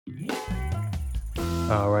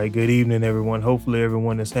All right, good evening, everyone. Hopefully,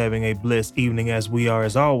 everyone is having a blessed evening as we are.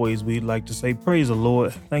 As always, we'd like to say praise the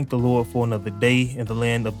Lord. Thank the Lord for another day in the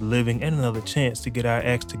land of the living and another chance to get our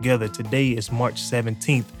acts together. Today is March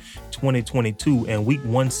 17th, 2022, and week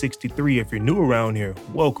 163. If you're new around here,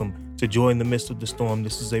 welcome to Joy in the Midst of the Storm.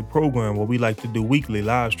 This is a program where we like to do weekly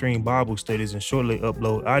live stream Bible studies and shortly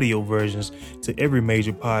upload audio versions to every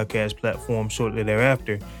major podcast platform shortly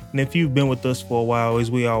thereafter. And if you've been with us for a while, as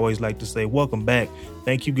we always like to say, welcome back.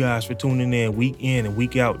 Thank you guys for tuning in and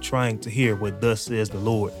week out, trying to hear what thus says the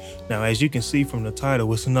Lord. Now, as you can see from the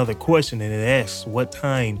title, it's another question, and it asks, what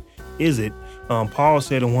time is it? Paul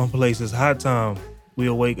said in one place, it's high time we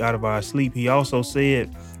awake out of our sleep. He also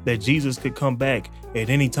said that Jesus could come back at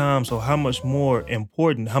any time. So how much more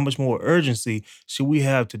important, how much more urgency should we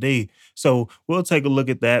have today? So we'll take a look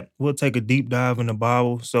at that. We'll take a deep dive in the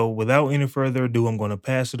Bible. So without any further ado, I'm going to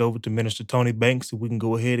pass it over to Minister Tony Banks so we can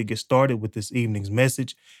go ahead and get started with this evening's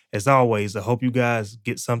message. As always, I hope you guys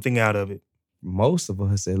get something out of it. Most of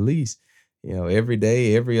us, at least, every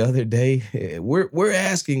day, every other day, we're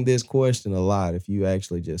asking this question a lot. If you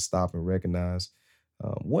actually just stop and recognize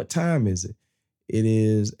what time is it? It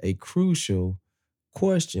is a crucial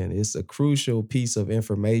question. It's a crucial piece of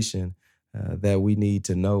information that we need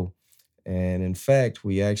to know. And in fact,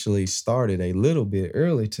 we actually started a little bit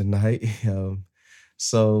early tonight.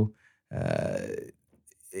 So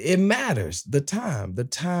it matters. The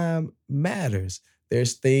time matters.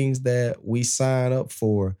 There's things that we sign up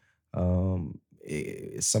for.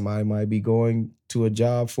 Somebody might be going to a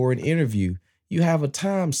job for an interview. You have a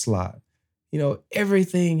time slot.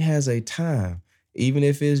 Everything has a time. Even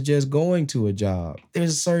if it's just going to a job,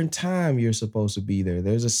 there's a certain time you're supposed to be there.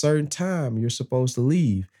 There's a certain time you're supposed to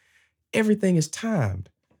leave. Everything is timed.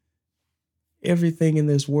 Everything in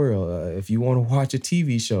this world. If you want to watch a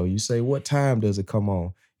TV show, you say, what time does it come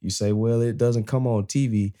on? You say, well, it doesn't come on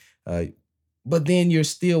TV. But then you're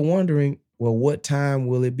still wondering, well, what time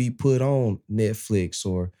will it be put on Netflix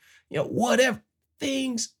or, whatever.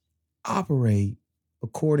 Things operate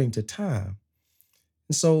according to time.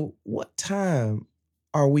 And so what time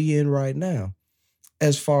are we in right now?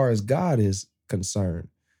 As far as God is concerned,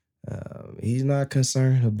 he's not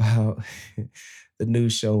concerned about the new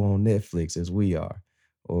show on Netflix as we are,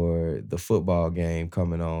 or the football game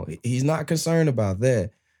coming on. He's not concerned about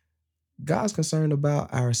that. God's concerned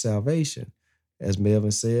about our salvation. As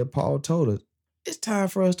Melvin said, Paul told us, it's time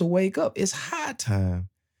for us to wake up. It's high time,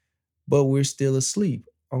 but we're still asleep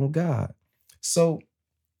on God. So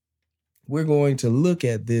we're going to look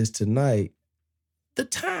at this tonight, the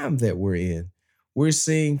time that we're in. We're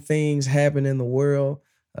seeing things happen in the world.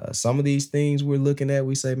 Some of these things we're looking at,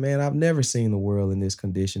 we say, man, I've never seen the world in this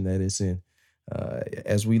condition that it's in.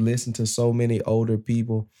 As we listen to so many older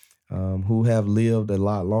people who have lived a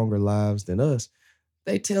lot longer lives than us,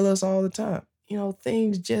 they tell us all the time,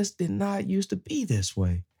 things just did not used to be this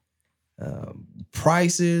way.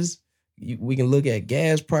 Prices, we can look at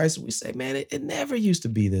gas prices. We say, man, it never used to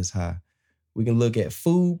be this high. We can look at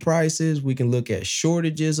food prices. We can look at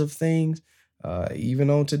shortages of things. Even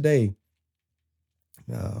on today,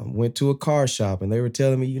 went to a car shop and they were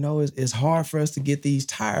telling me, it's hard for us to get these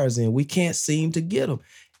tires in. We can't seem to get them.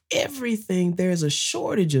 Everything, there's a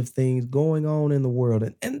shortage of things going on in the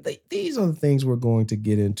world. And these are the things we're going to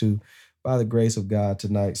get into by the grace of God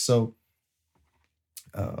tonight. So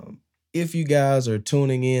if you guys are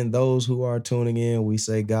tuning in, those who are tuning in, we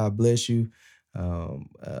say God bless you.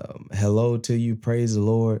 Hello to you. Praise the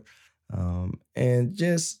Lord. And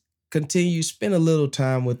just continue, spend a little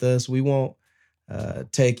time with us. We won't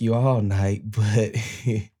take you all night, but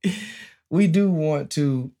we do want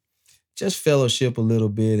to just fellowship a little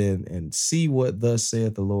bit and see what thus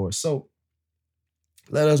saith the Lord. So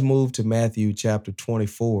let us move to Matthew chapter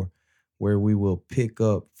 24, where we will pick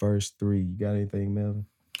up verse 3. You got anything, Melvin?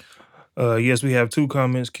 Yes, we have two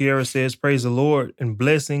comments. Kiara says, praise the Lord and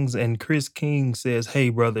blessings. And Chris King says, hey,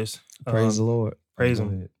 brothers. Praise the Lord. Praise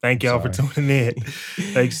him. Thank y'all for tuning in.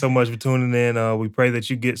 Thanks so much for tuning in. We pray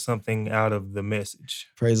that you get something out of the message.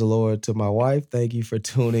 Praise the Lord to my wife. Thank you for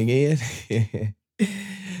tuning in.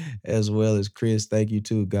 As well as Chris, thank you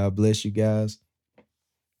too. God bless you guys.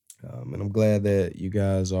 And I'm glad that you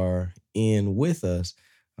guys are in with us.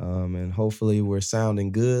 And hopefully we're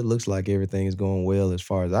sounding good. Looks like everything is going well as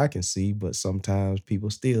far as I can see, but sometimes people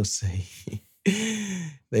still say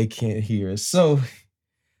they can't hear us. So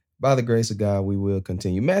by the grace of God, we will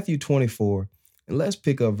continue. Matthew 24, and let's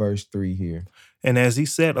pick up verse 3 here. And as he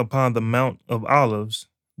sat upon the Mount of Olives,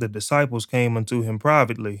 the disciples came unto him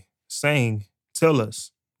privately, saying, tell us,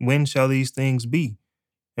 when shall these things be?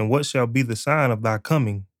 And what shall be the sign of thy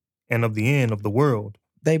coming and of the end of the world?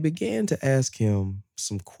 They began to ask him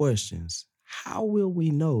some questions. How will we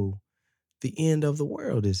know the end of the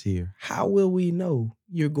world is here? How will we know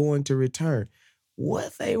you're going to return?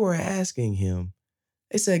 What they were asking him,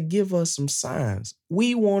 they said, give us some signs.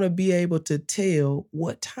 We want to be able to tell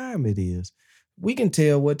what time it is. We can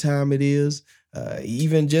tell what time it is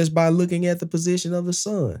even just by looking at the position of the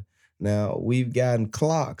sun. Now, we've gotten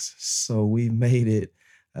clocks, so we've made it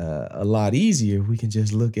a lot easier. We can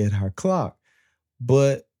just look at our clock.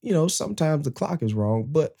 But, sometimes the clock is wrong.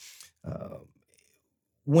 But uh,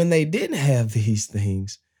 when they didn't have these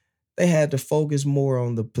things, they had to focus more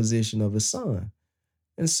on the position of the sun.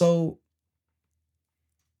 And so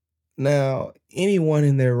now, anyone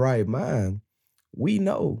in their right mind, we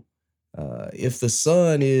know if the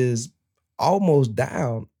sun is almost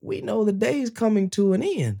down, we know the day is coming to an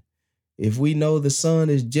end. If we know the sun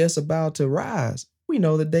is just about to rise, we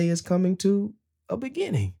know the day is coming to a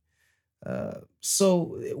beginning.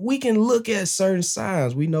 So we can look at certain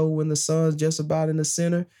signs. We know when the sun's just about in the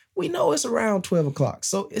center. We know it's around 12 o'clock.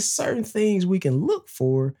 So it's certain things we can look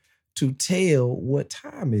for to tell what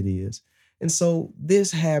time it is. And so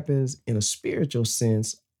this happens in a spiritual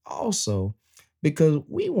sense also because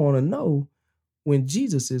we want to know when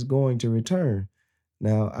Jesus is going to return.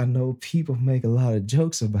 Now, I know people make a lot of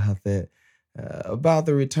jokes about that, about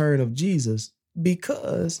the return of Jesus,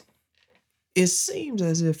 because it seems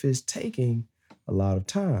as if it's taking a lot of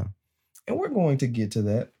time. And we're going to get to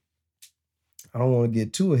that. I don't want to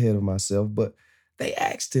get too ahead of myself, but they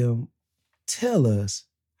asked him, tell us,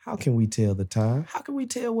 how can we tell the time? How can we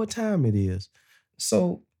tell what time it is?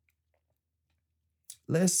 So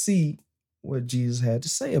let's see what Jesus had to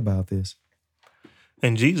say about this.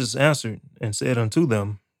 And Jesus answered and said unto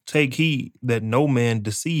them, take heed that no man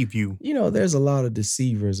deceive you. There's a lot of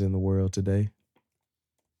deceivers in the world today.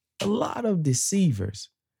 A lot of deceivers.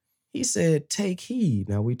 He said, take heed.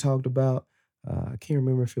 Now, we talked about, I can't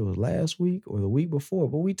remember if it was last week or the week before,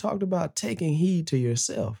 but we talked about taking heed to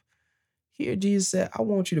yourself. Here, Jesus said, I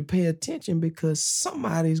want you to pay attention because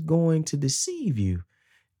somebody's going to deceive you.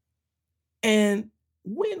 And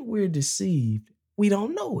when we're deceived, we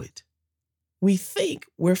don't know it. We think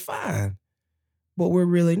we're fine, but we're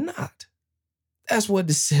really not. That's what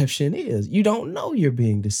deception is. You don't know you're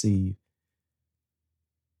being deceived.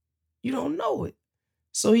 You don't know it.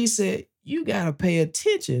 So he said, you got to pay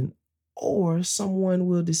attention or someone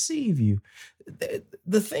will deceive you.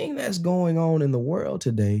 The thing that's going on in the world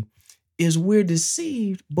today is we're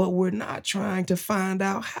deceived, but we're not trying to find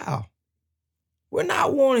out how. We're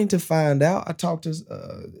not wanting to find out.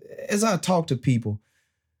 As I talk to people,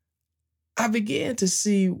 I began to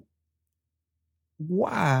see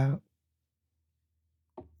why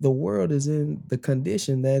the world is in the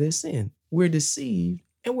condition that it's in. We're deceived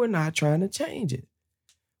and we're not trying to change it.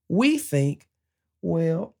 We think,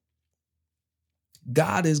 well,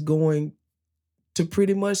 God is going to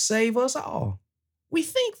pretty much save us all. We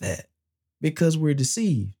think that because we're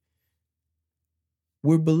deceived.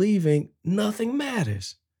 We're believing nothing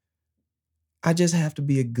matters. I just have to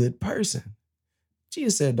be a good person.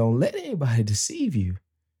 Jesus said, don't let anybody deceive you.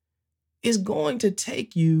 It's going to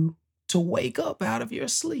take you to wake up out of your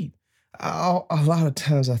sleep. A lot of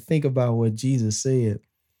times I think about what Jesus said,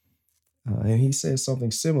 and he said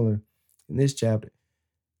something similar in this chapter.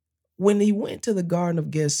 When he went to the Garden of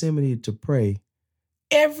Gethsemane to pray,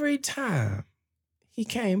 every time he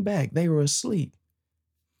came back, they were asleep.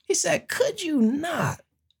 He said, could you not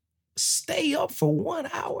stay up for 1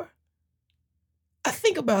 hour? I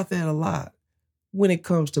think about that a lot when it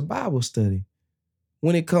comes to Bible study.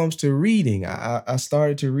 When it comes to reading, I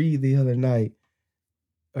started to read the other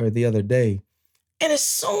day. And as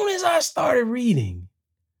soon as I started reading,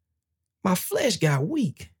 my flesh got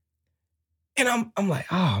weak. And I'm like,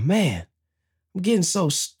 oh man, I'm getting so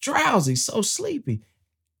drowsy, so sleepy.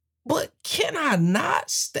 But can I not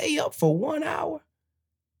stay up for 1 hour?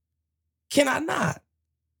 Can I not?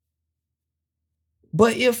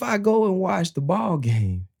 But if I go and watch the ball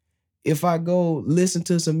game, if I go listen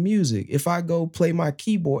to some music, if I go play my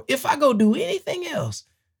keyboard, if I go do anything else,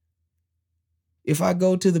 if I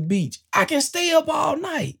go to the beach, I can stay up all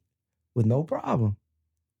night with no problem.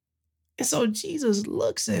 And so Jesus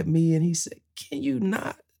looks at me and he said, can you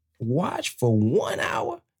not watch for 1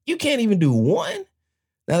 hour? You can't even do one?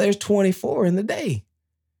 Now there's 24 in the day.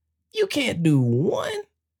 You can't do one?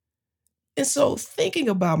 And so thinking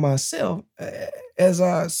about myself, as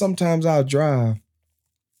sometimes I'll drive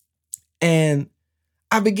and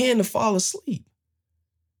I began to fall asleep.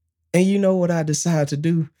 And you know what I decide to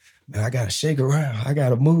do? Man, I got to shake around. I got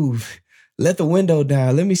to move. Let the window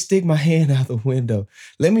down. Let me stick my hand out the window.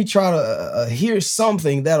 Let me try to hear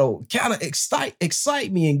something that'll kind of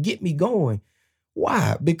excite me and get me going.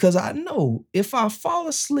 Why? Because I know if I fall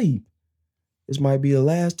asleep, this might be the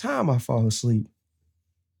last time I fall asleep.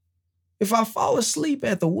 If I fall asleep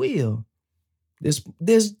at the wheel,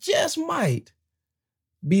 this just might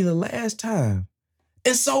be the last time.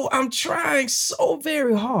 And so I'm trying so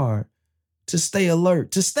very hard to stay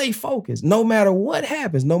alert, to stay focused, no matter what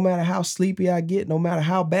happens, no matter how sleepy I get, no matter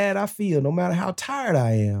how bad I feel, no matter how tired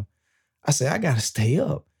I am. I say, I got to stay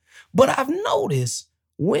up. But I've noticed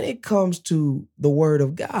when it comes to the word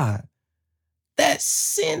of God, that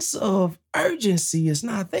sense of urgency is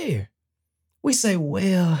not there. We say,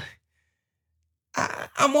 well,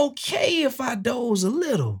 I'm okay if I doze a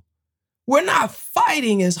little. We're not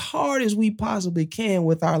fighting as hard as we possibly can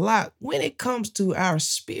with our life. When it comes to our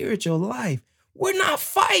spiritual life, we're not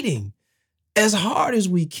fighting as hard as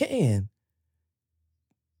we can.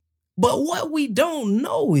 But what we don't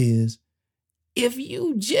know is if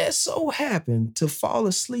you just so happen to fall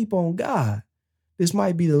asleep on God, this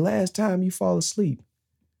might be the last time you fall asleep.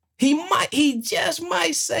 He just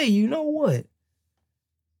might say, you know what?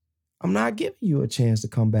 I'm not giving you a chance to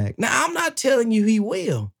come back. Now, I'm not telling you he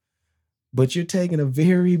will, but you're taking a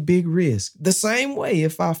very big risk. The same way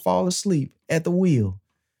if I fall asleep at the wheel,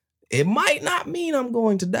 it might not mean I'm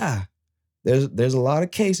going to die. There's a lot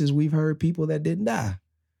of cases we've heard people that didn't die,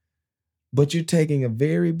 but you're taking a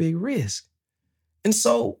very big risk. And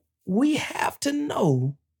so we have to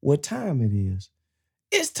know what time it is.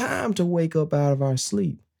 It's time to wake up out of our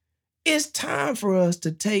sleep. It's time for us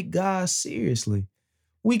to take God seriously.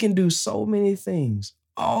 We can do so many things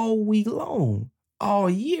all week long, all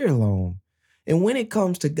year long. And when it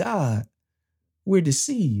comes to God, we're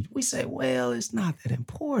deceived. We say, well, it's not that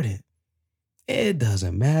important. It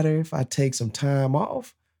doesn't matter if I take some time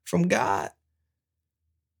off from God.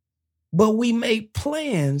 But we make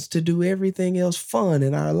plans to do everything else fun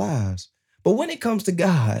in our lives. But when it comes to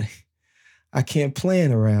God, I can't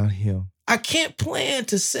plan around him. I can't plan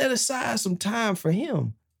to set aside some time for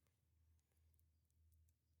him.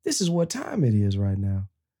 This is what time it is right now.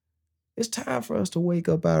 It's time for us to wake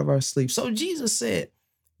up out of our sleep. So Jesus said,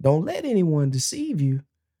 don't let anyone deceive you.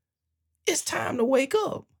 It's time to wake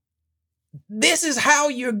up. This is how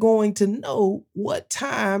you're going to know what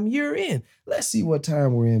time you're in. Let's see what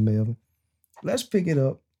time we're in, Melvin. Let's pick it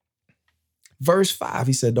up. Verse 5,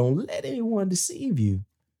 he said, don't let anyone deceive you.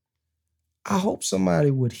 I hope somebody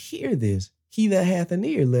would hear this. He that hath an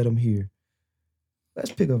ear, let him hear.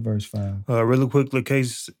 Let's pick up verse 5. Really quickly,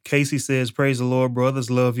 Casey says, praise the Lord, brothers.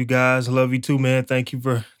 Love you guys. Love you too, man. Thank you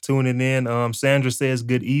for tuning in. Sandra says,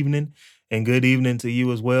 good evening, and good evening to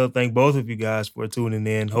you as well. Thank both of you guys for tuning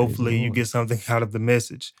in. Hopefully you get something out of the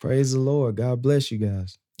message. Praise the Lord. God bless you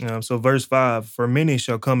guys. So verse 5, for many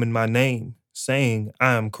shall come in my name, saying,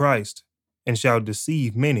 I am Christ, and shall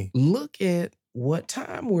deceive many. Look at what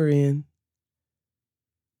time we're in.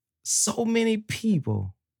 So many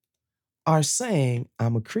people are saying,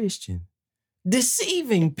 I'm a Christian,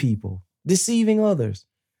 deceiving people, deceiving others.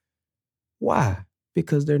 Why?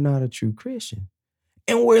 Because they're not a true Christian.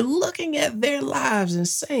 And we're looking at their lives and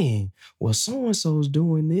saying, well, so-and-so's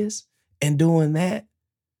doing this and doing that,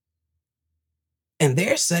 and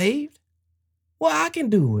they're saved. Well, I can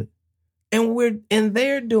do it. And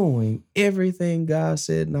they're doing everything God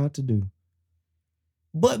said not to do.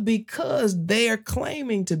 But because they are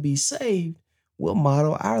claiming to be saved, we'll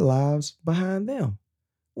model our lives behind them.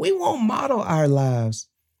 We won't model our lives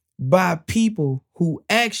by people who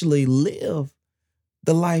actually live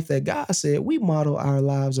the life that God said. We model our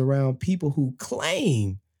lives around people who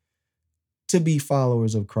claim to be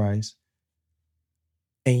followers of Christ,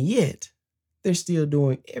 and yet they're still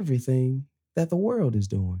doing everything that the world is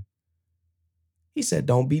doing. He said,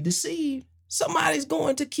 don't be deceived. Somebody's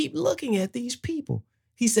going to keep looking at these people.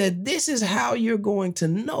 He said, this is how you're going to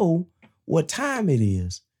know what time it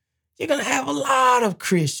is. You're going to have a lot of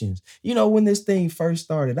Christians. You know, when this thing first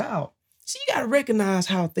started out, so you got to recognize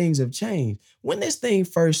how things have changed. When this thing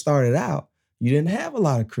first started out, you didn't have a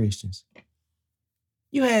lot of Christians.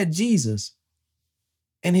 You had Jesus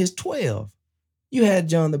and his 12. You had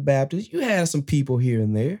John the Baptist. You had some people here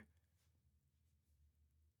and there.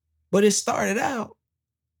 But it started out,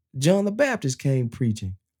 John the Baptist came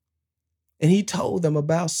preaching. And he told them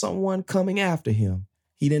about someone coming after him.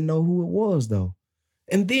 He didn't know who it was, though.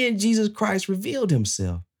 And then Jesus Christ revealed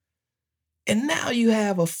himself. And now you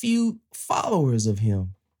have a few followers of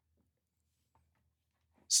him.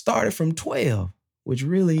 Started from 12, which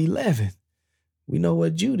really 11. We know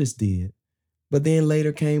what Judas did. But then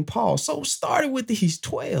later came Paul. So started with these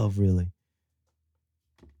 12, really.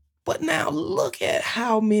 But now look at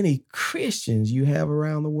how many Christians you have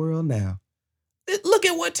around the world now. Look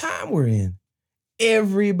at what time we're in.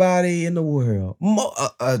 Everybody in the world,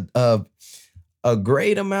 a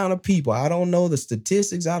great amount of people. I don't know the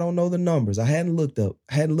statistics. I don't know the numbers. I hadn't looked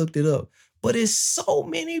it up. But it's so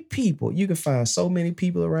many people. You can find so many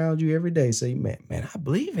people around you every day say, man, I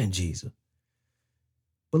believe in Jesus.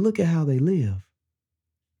 But look at how they live.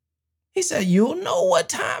 He said, you'll know what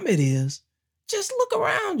time it is. Just look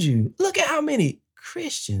around you. Look at how many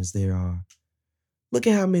Christians there are. Look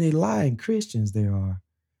at how many lying Christians there are.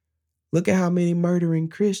 Look at how many murdering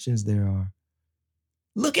Christians there are.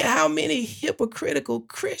 Look at how many hypocritical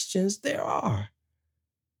Christians there are.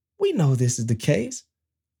 We know this is the case.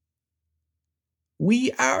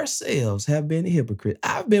 We ourselves have been hypocrites.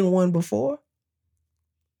 I've been one before,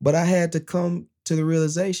 but I had to come to the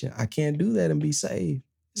realization I can't do that and be saved.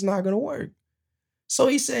 It's not going to work. So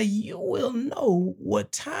he said, you will know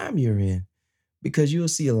what time you're in because you'll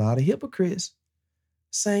see a lot of hypocrites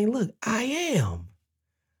saying, look, I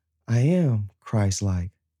am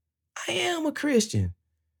Christ-like. I am a Christian.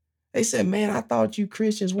 They said, man, I thought you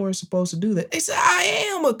Christians weren't supposed to do that. They said,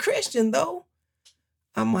 I am a Christian though.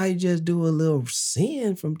 I might just do a little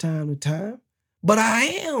sin from time to time, but I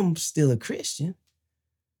am still a Christian.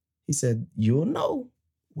 He said, you'll know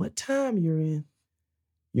what time you're in.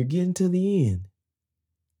 You're getting to the end.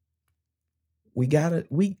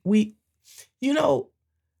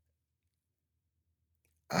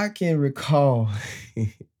 I can recall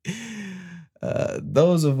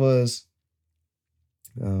those of us,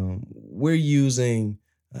 we're using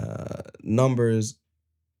numbers.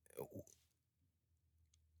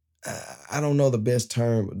 I don't know the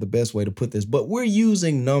best way to put this, but we're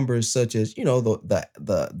using numbers such as,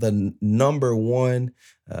 the number 1.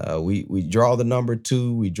 We draw the number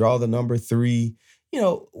 2. We draw the number 3.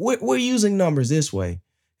 We're using numbers this way.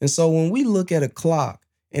 And so when we look at a clock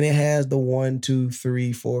and it has the 1, 2,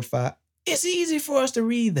 3, 4, 5, it's easy for us to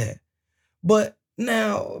read that. But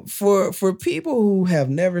now for people who have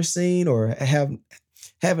never seen or haven't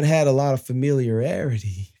had a lot of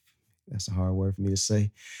familiarity, that's a hard word for me to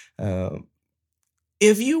say.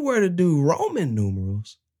 If you were to do Roman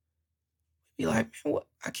numerals, you'd be like, man,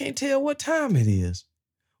 I can't tell what time it is.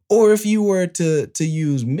 Or if you were to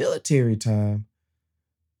use military time,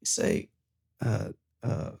 say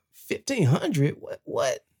 1500,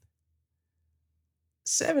 what?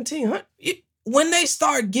 1700? When they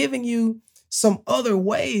start giving you some other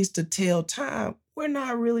ways to tell time, we're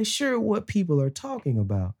not really sure what people are talking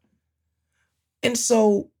about. And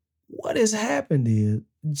so what has happened is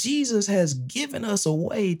Jesus has given us a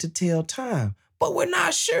way to tell time, but we're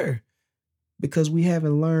not sure because we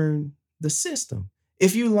haven't learned the system.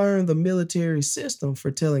 If you learn the military system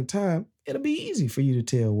for telling time, it'll be easy for you to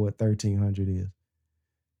tell what 1300 is.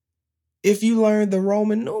 If you learn the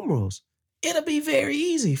Roman numerals, it'll be very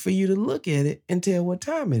easy for you to look at it and tell what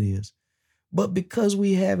time it is. But because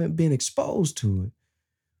we haven't been exposed to it,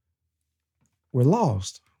 we're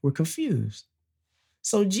lost. We're confused.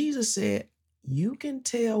 So Jesus said, you can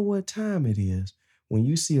tell what time it is when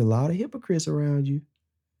you see a lot of hypocrites around you.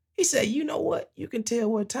 He said, you know what? You can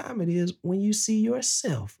tell what time it is when you see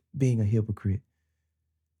yourself being a hypocrite,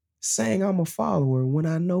 saying I'm a follower when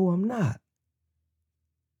I know I'm not.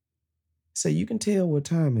 He said, you can tell what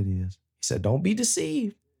time it is. He said, don't be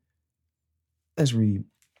deceived. Let's read.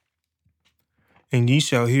 And ye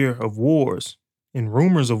shall hear of wars and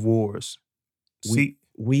rumors of wars.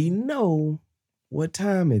 We know what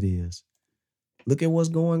time it is. Look at what's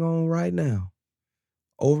going on right now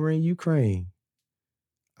over in Ukraine.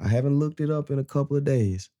 I haven't looked it up in a couple of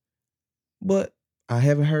days, but I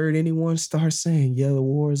haven't heard anyone start saying, yeah, the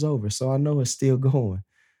war is over. So I know it's still going.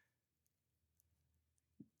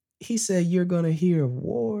 He said, you're going to hear of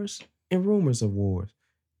wars and rumors of wars.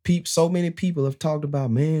 So many people have talked about,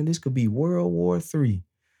 man, this could be World War III,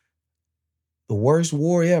 the worst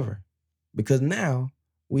war ever, because now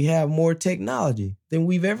we have more technology than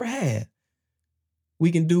we've ever had.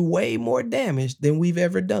 We can do way more damage than we've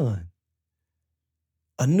ever done.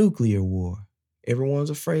 A nuclear war. Everyone's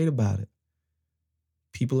afraid about it.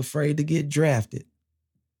 People afraid to get drafted.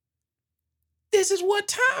 This is what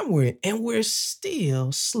time we're in, and we're still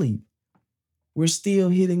asleep. We're still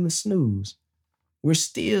hitting the snooze. We're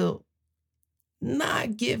still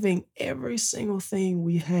not giving every single thing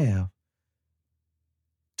we have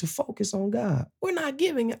to focus on God. We're not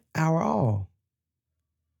giving our all.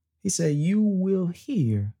 He said, you will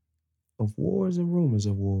hear of wars and rumors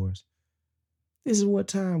of wars. This is what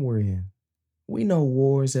time we're in. We know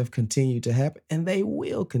wars have continued to happen, and they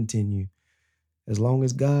will continue as long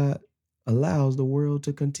as God allows the world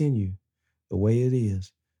to continue the way it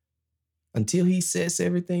is. Until he sets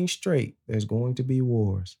everything straight, there's going to be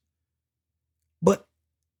wars. But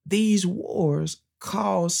these wars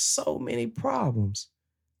cause so many problems,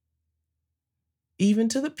 even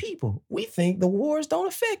to the people. We think the wars don't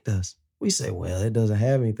affect us. We say, well, it doesn't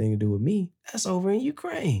have anything to do with me. That's over in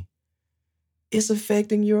Ukraine. It's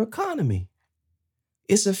affecting your economy.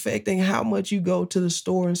 It's affecting how much you go to the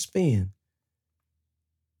store and spend.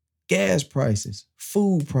 Gas prices,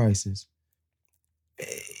 food prices,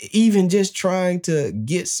 even just trying to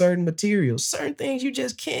get certain materials, certain things you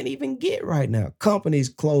just can't even get right now. Companies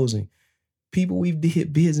closing, people we've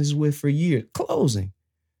did business with for years, closing.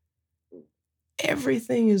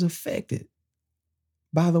 Everything is affected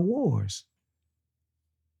by the wars.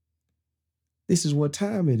 This is what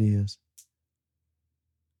time it is.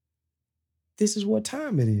 This is what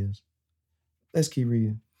time it is. Let's keep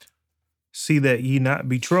reading. See that ye not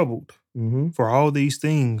be troubled, for all these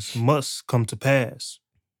things must come to pass,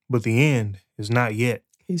 but the end is not yet.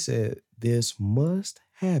 He said, this must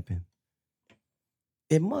happen.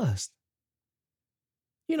 It must.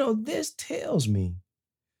 You know, this tells me.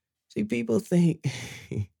 See, people think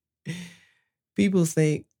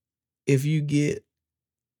if you get,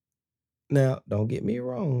 now, don't get me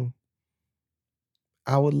wrong,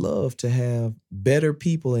 I would love to have better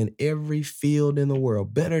people in every field in the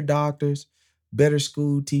world, better doctors, better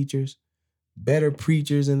school teachers, better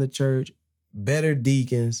preachers in the church, better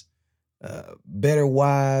deacons, better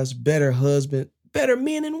wives, better husbands, better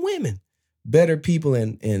men and women, better people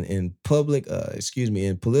in public,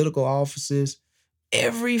 in political offices.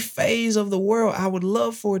 Every phase of the world, I would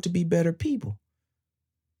love for it to be better people.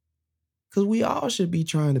 Because we all should be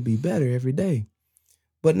trying to be better every day.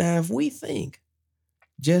 But now if we think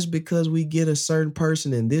just because we get a certain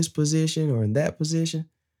person in this position or in that position,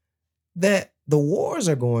 that the wars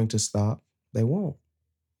are going to stop, they won't.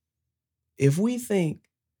 If we think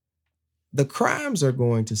the crimes are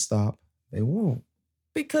going to stop, they won't.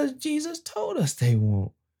 Because Jesus told us they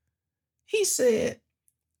won't. He said,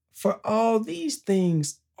 for all these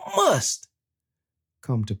things must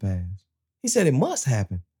come to pass. He said it must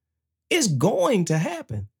happen. It's going to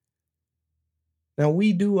happen. Now,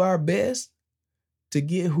 we do our best to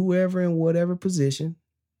get whoever in whatever position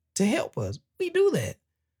to help us. We do that.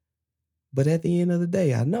 But at the end of the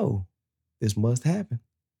day, I know this must happen.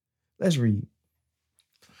 Let's read.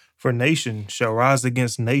 For nation shall rise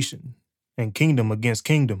against nation, and kingdom against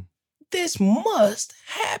kingdom. This must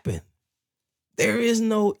happen. There is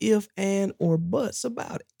no if, and, or buts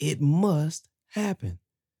about it. It must happen.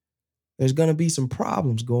 There's going to be some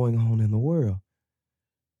problems going on in the world.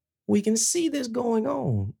 We can see this going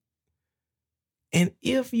on. And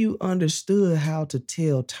if you understood how to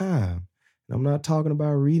tell time, and I'm not talking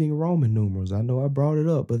about reading Roman numerals. I know I brought it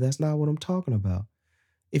up, but that's not what I'm talking about.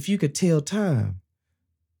 If you could tell time,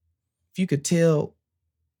 if you could tell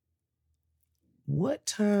what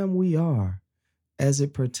time we are as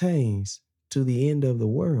it pertains to the end of the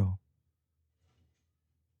world,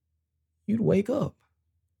 you'd wake up.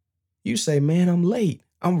 You say, man, I'm late.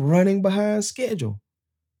 I'm running behind schedule.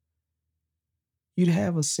 You'd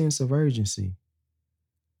have a sense of urgency.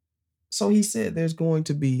 So he said there's going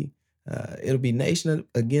to be, it'll be nation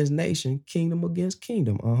against nation, kingdom against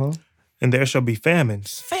kingdom. And there shall be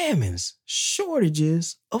famines. Famines,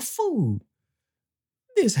 shortages of food.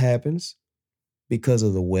 This happens because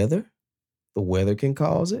of the weather. The weather can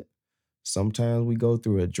cause it. Sometimes we go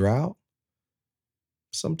through a drought.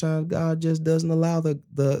 Sometimes God just doesn't allow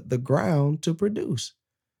the ground to produce.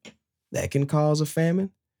 That can cause a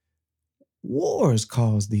famine. Wars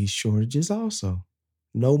cause these shortages also.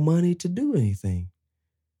 No money to do anything.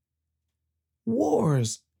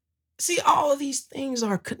 Wars. See, all of these things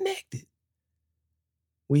are connected.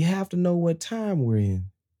 We have to know what time we're in.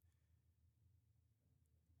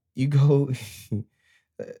 You go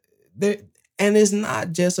there, and it's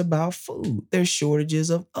not just about food. There's shortages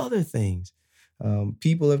of other things.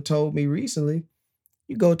 People have told me recently,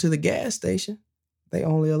 you go to the gas station, they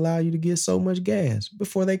only allow you to get so much gas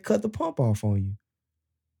before they cut the pump off on you.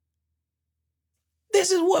 This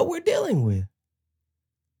is what we're dealing with.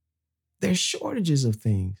 There's shortages of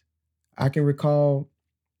things. I can recall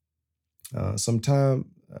sometime,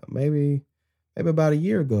 maybe about a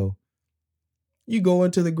year ago, you go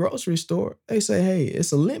into the grocery store, they say, hey,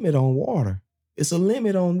 it's a limit on water. It's a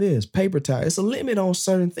limit on this, paper towel. It's a limit on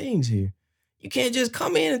certain things here. You can't just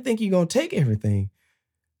come in and think you're going to take everything.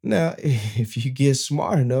 Now, if you get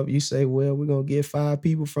smart enough, you say, well, we're going to get 5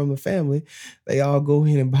 people from the family. They all go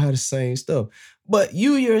in and buy the same stuff. But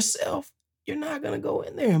you yourself, you're not going to go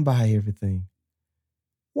in there and buy everything.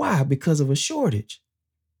 Why? Because of a shortage.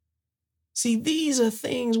 See, these are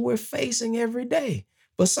things we're facing every day,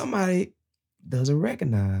 but somebody doesn't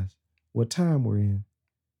recognize what time we're in.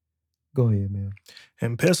 Go ahead, man.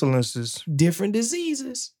 And pestilences. Different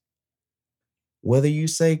diseases. Whether you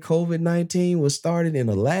say COVID-19 was started in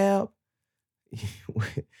a lab,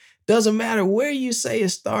 doesn't matter where you say it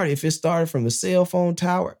started. If it started from the cell phone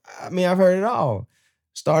tower, I mean, I've heard it all.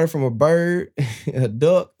 Started from a bird, a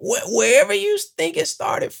duck, wherever you think it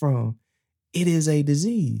started from, it is a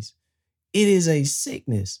disease. It is a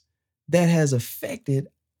sickness that has affected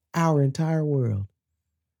our entire world.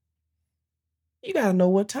 You got to know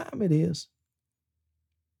what time it is.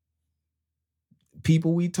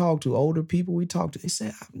 People we talk to, older people we talk to, they say,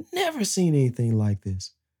 I've never seen anything like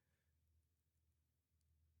this.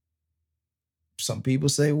 Some people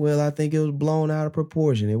say, well, I think it was blown out of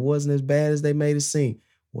proportion. It wasn't as bad as they made it seem.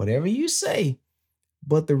 Whatever you say,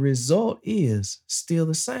 but the result is still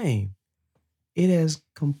the same. It has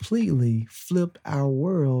completely flipped our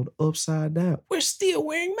world upside down. We're still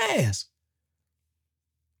wearing masks.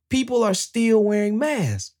 People are still wearing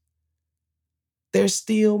masks. There's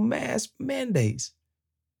still mask mandates.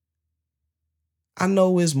 I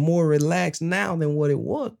know it's more relaxed now than what it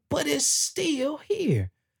was, but it's still here.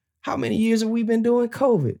 How many years have we been doing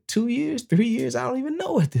COVID? 2 years, 3 years? I don't even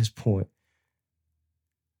know at this point.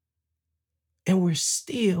 And we're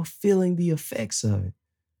still feeling the effects of it.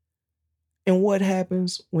 And what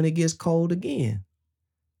happens when it gets cold again?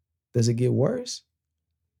 Does it get worse?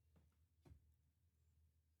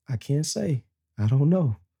 I can't say. I don't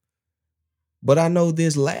know. But I know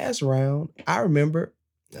this last round, I remember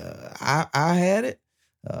I had it.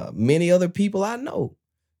 Many other people I know.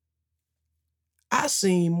 I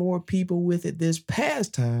seen more people with it this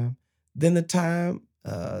past time than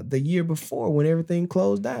the year before when everything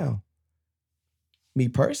closed down. Me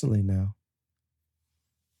personally now.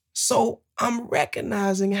 So I'm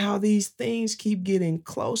recognizing how these things keep getting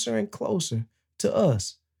closer and closer to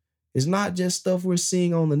us. It's not just stuff we're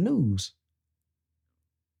seeing on the news.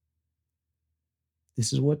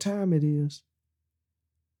 This is what time it is.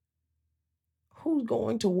 Who's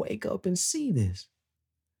going to wake up and see this?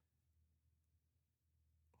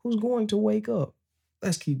 Who's going to wake up?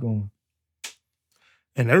 Let's keep going.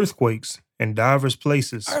 And earthquakes in diverse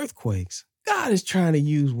places. Earthquakes. God is trying to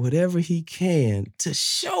use whatever he can to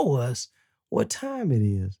show us what time it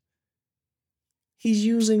is. He's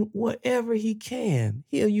using whatever he can.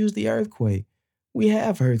 He'll use the earthquake. We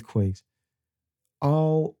have earthquakes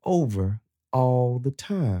all over, all the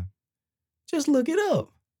time. Just look it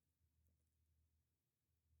up.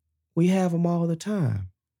 We have them all the time.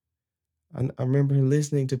 I remember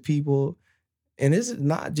listening to people, and this is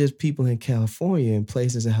not just people in California and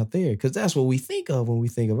places out there, because that's what we think of when we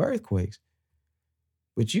think of earthquakes.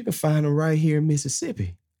 But you can find them right here in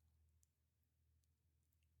Mississippi.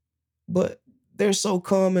 But they're so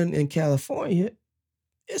common in California,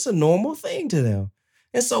 it's a normal thing to them.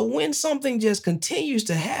 And so when something just continues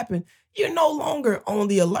to happen, you're no longer on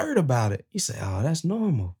the alert about it. You say, oh, that's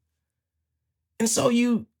normal. And so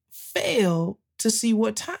you fail to see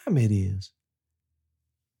what time it is.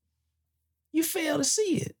 You fail to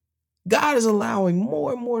see it. God is allowing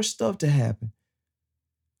more and more stuff to happen,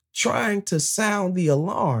 trying to sound the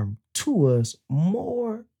alarm to us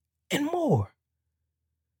more and more.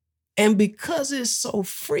 And because it's so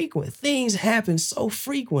frequent, things happen so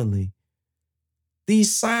frequently,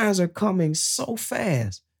 these signs are coming so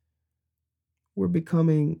fast, we're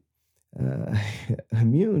becoming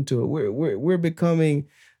immune to it. We're becoming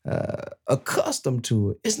accustomed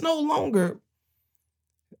to it. It's no longer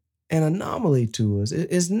an anomaly to us.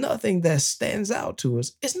 It's nothing that stands out to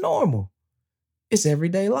us. It's normal. It's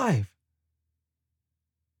everyday life.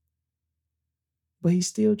 But he's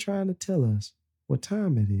still trying to tell us what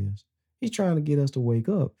time it is. He's trying to get us to wake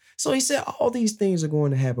up. So he said all these things are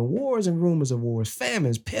going to happen. Wars and rumors of wars,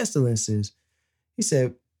 famines, pestilences. He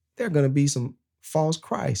said there are going to be some false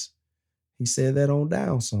Christs. He said that on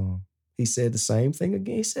Down Song. He said the same thing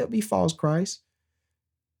again. He said be false Christs,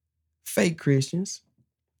 fake Christians,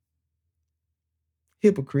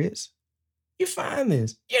 hypocrites. You find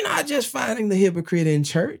this. You're not just finding the hypocrite in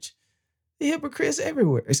church. The hypocrites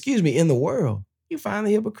everywhere. In the world. You find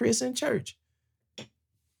the hypocrites in church.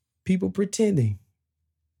 People pretending.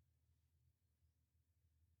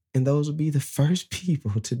 And those will be the first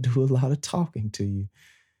people to do a lot of talking to you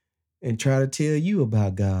and try to tell you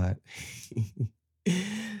about God.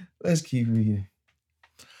 Let's keep reading.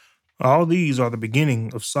 All these are the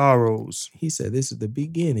beginning of sorrows. He said this is the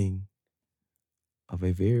beginning of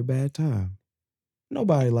a very bad time.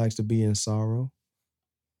 Nobody likes to be in sorrow.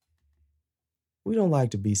 We don't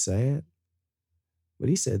like to be sad. But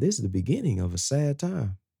he said this is the beginning of a sad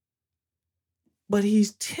time. But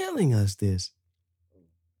he's telling us this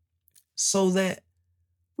so that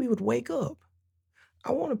we would wake up.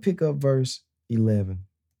 I want to pick up verse 11.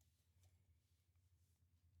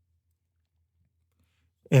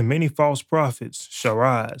 And many false prophets shall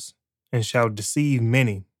rise, and shall deceive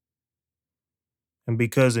many. And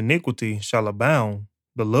because iniquity shall abound,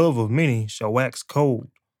 the love of many shall wax cold.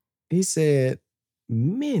 He said,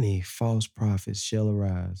 many false prophets shall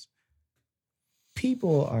arise.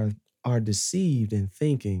 People are deceived in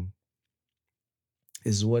thinking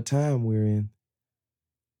this is what time we're in.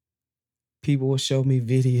 People will show me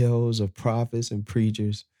videos of prophets and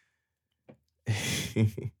preachers.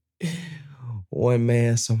 One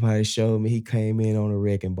man, somebody showed me, he came in on a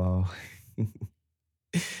wrecking ball.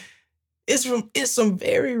 It's some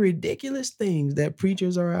very ridiculous things that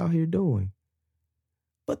preachers are out here doing.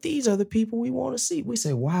 But these are the people we want to see. We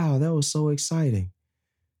say, wow, that was so exciting.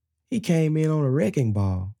 He came in on a wrecking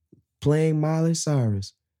ball, playing Miley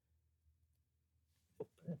Cyrus.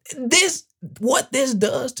 What this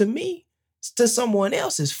does to me, to someone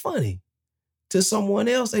else is funny. To someone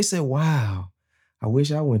else, they say, wow, I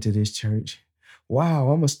wish I went to this church. Wow,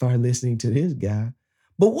 I'm going to start listening to this guy.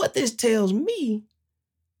 But what this tells me,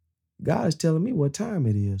 God is telling me what time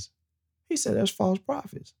it is. He said there's false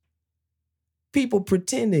prophets. People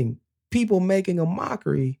pretending, people making a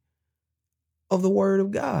mockery of the word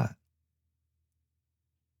of God.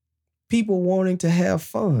 People wanting to have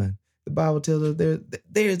fun. The Bible tells us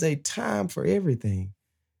there's a time for everything.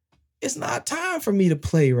 It's not time for me to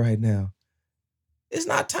play right now. It's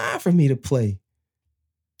not time for me to play.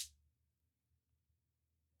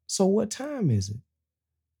 So what time is it?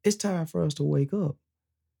 It's time for us to wake up.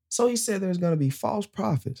 So he said there's going to be false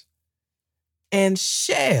prophets and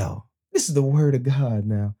shall. This is the word of God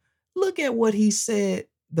now. Look at what he said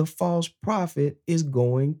the false prophet is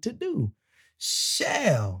going to do.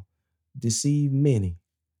 Shall deceive many.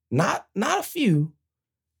 Not a few.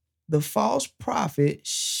 The false prophet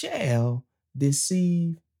shall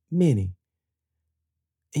deceive many.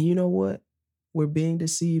 And you know what? We're being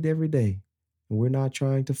deceived every day. And we're not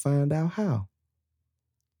trying to find out how.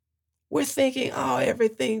 We're thinking, oh,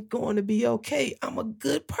 everything's going to be okay. I'm a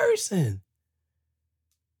good person.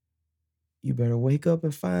 You better wake up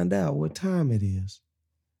and find out what time it is.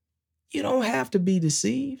 You don't have to be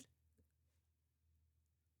deceived.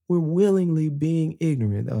 We're willingly being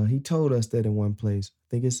ignorant. He told us that in one place. I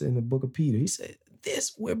think it's in the book of Peter. He said,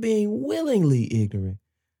 we're being willingly ignorant.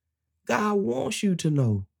 God wants you to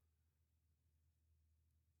know.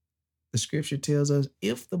 The scripture tells us,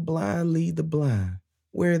 if the blind lead the blind,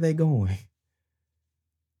 where are they going?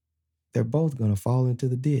 They're both going to fall into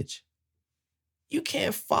the ditch. You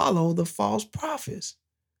can't follow the false prophets.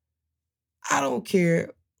 I don't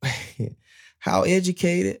care how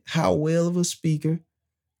educated, how well of a speaker,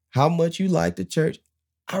 how much you like the church.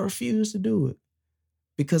 I refuse to do it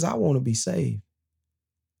because I want to be saved.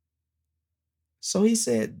 So he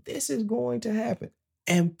said, this is going to happen.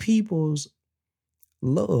 And people's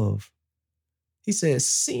love, he said,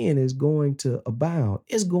 sin is going to abound.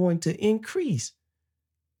 It's going to increase.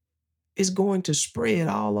 It's going to spread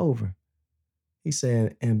all over. He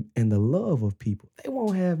said, and the love of people, they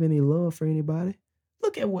won't have any love for anybody.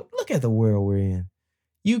 Look at the world we're in.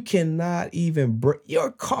 You cannot even break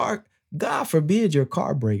your car. God forbid your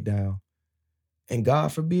car break down. And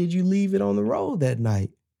God forbid you leave it on the road that night.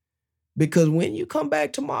 Because when you come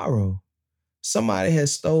back tomorrow, somebody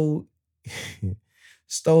has stole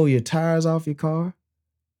your tires off your car,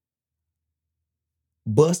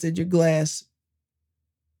 busted your glass,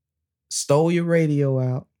 stole your radio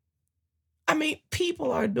out. I mean,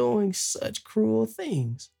 people are doing such cruel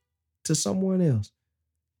things to someone else.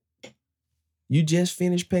 You just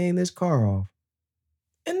finished paying this car off,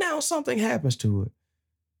 and now something happens to it.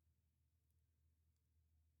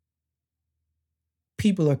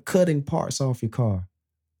 People are cutting parts off your car.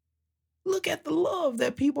 Look at the love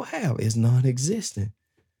that people have. It's non-existent.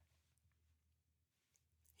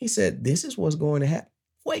 He said, this is what's going to happen.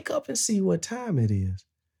 Wake up and see what time it is.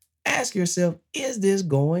 Ask yourself, is this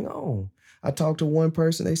going on? I talked to one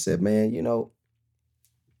person. They said, man,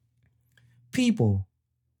 people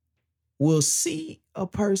will see a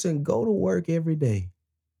person go to work every day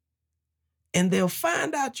and they'll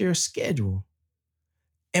find out your schedule.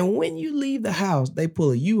 And when you leave the house, they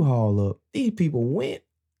pull a U-Haul up. These people went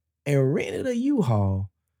and rented a U-Haul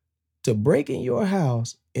to break in your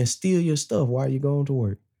house and steal your stuff while you're going to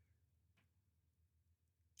work.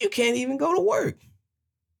 You can't even go to work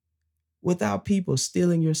without people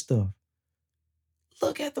stealing your stuff.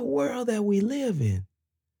 Look at the world that we live in.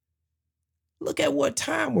 Look at what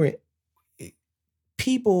time we're in.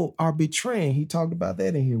 People are betraying. He talked about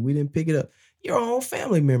that in here. We didn't pick it up. Your own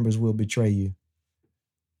family members will betray you.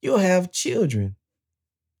 You'll have children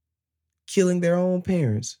killing their own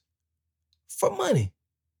parents for money.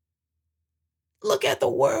 Look at the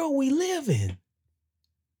world we live in.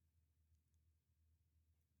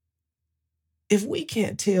 If we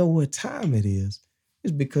can't tell what time it is,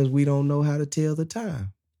 it's because we don't know how to tell the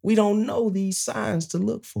time. We don't know these signs to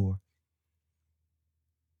look for.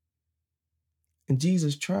 And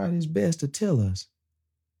Jesus tried his best to tell us.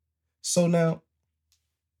 So now,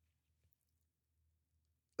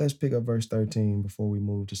 let's pick up verse 13 before we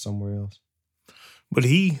move to somewhere else. But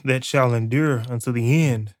he that shall endure unto the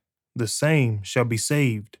end, the same shall be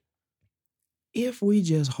saved. If we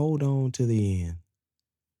just hold on to the end,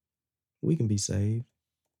 we can be saved.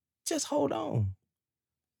 Just hold on.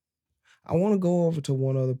 I want to go over to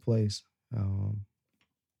one other place.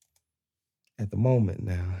 At the moment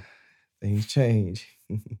now, things change.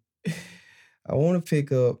 I want to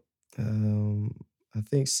pick up, I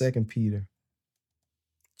think 2 Peter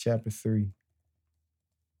chapter 3.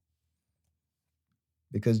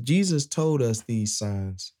 Because Jesus told us these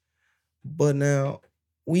signs. But now,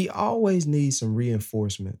 we always need some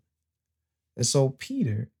reinforcement. And so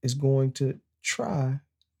Peter is going to try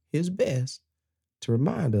his best to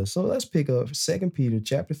remind us. So let's pick up 2 Peter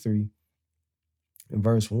chapter 3 and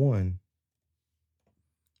verse 1.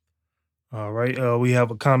 All right. We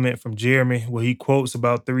have a comment from Jeremy where he quotes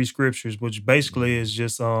about 3 scriptures, which basically is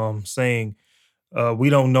just saying we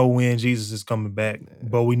don't know when Jesus is coming back,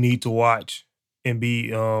 but we need to watch and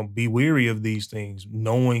be weary of these things,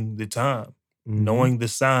 knowing the time, knowing the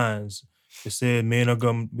signs. It said men are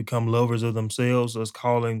going to become lovers of themselves, us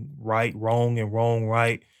calling right wrong and wrong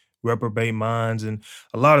right, reprobate minds, and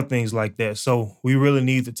a lot of things like that. So we really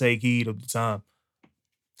need to take heed of the time.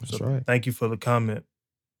 That's So right. thank you for the comment.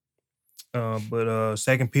 But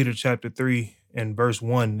 2 Peter chapter 3 and verse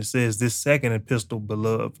 1, it says, "This second epistle,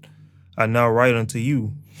 beloved, I now write unto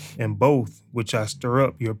you, and both which I stir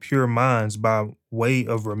up your pure minds by way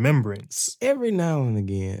of remembrance." Every now and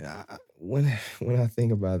again, when I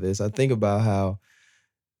think about this, I think about how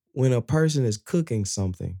when a person is cooking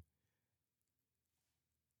something,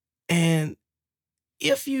 and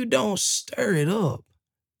if you don't stir it up,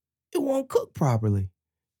 it won't cook properly.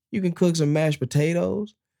 You can cook some mashed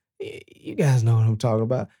potatoes. You guys know what I'm talking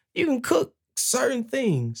about. You can cook certain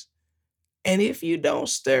things. And if you don't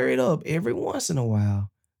stir it up every once in a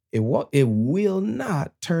while, it will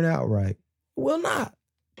not turn out right. It will not.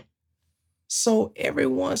 So every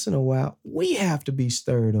once in a while, we have to be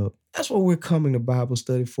stirred up. That's what we're coming to Bible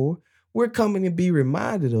study for. We're coming to be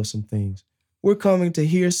reminded of some things. We're coming to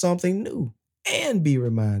hear something new and be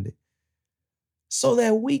reminded so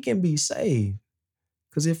that we can be saved.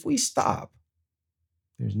 Because if we stop,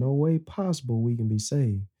 there's no way possible we can be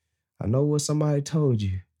saved. I know what somebody told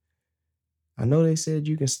you. I know they said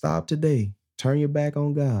you can stop today, turn your back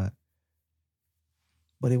on God,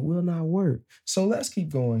 but it will not work. So let's keep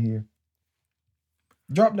going here.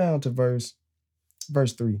 Drop down to verse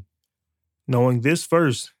 3. Knowing this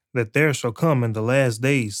first, that there shall come in the last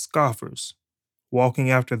days scoffers,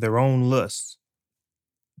 walking after their own lusts.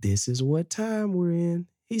 This is what time we're in.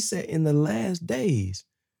 He said in the last days,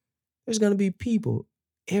 there's going to be people,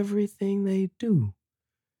 everything they do,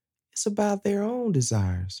 it's about their own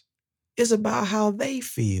desires. It's about how they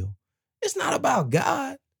feel. It's not about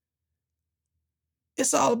God.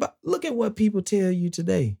 It's all about, look at what people tell you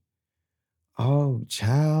today. Oh,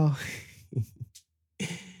 child,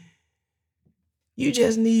 you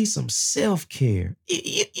just need some self-care.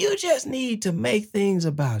 You just need to make things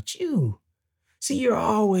about you. See, you're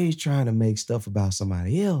always trying to make stuff about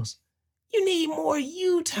somebody else. You need more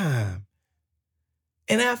you time.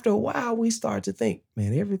 And after a while, we start to think,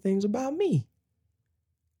 man, everything's about me.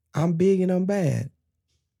 I'm big and I'm bad.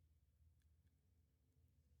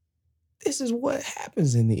 This is what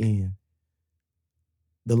happens in the end.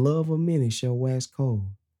 The love of many shall wax cold.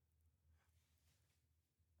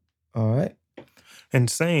 All right. And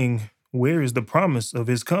saying, where is the promise of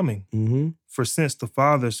his coming? Mm-hmm. For since the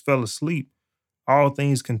fathers fell asleep, all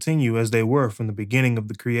things continue as they were from the beginning of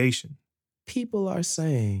the creation. People are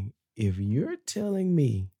saying, if you're telling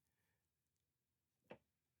me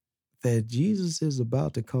that Jesus is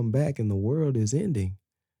about to come back and the world is ending,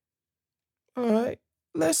 all right,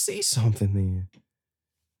 let's see something then.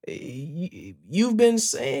 You've been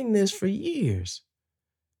saying this for years.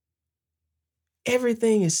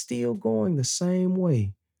 Everything is still going the same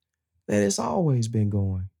way that it's always been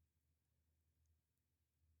going.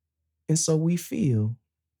 And so we feel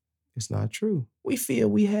it's not true. We feel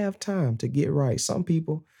we have time to get right. Some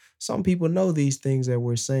people know these things that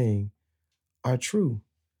we're saying are true,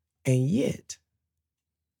 and yet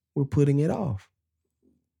we're putting it off.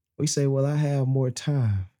 We say, well, I have more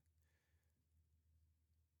time.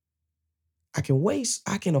 I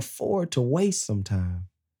can afford to waste some time.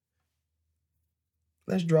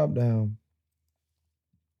 Let's drop down.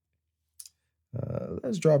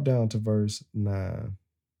 Let's drop down to verse 9.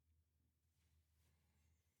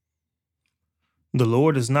 The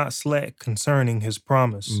Lord is not slack concerning his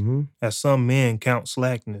promise, as some men count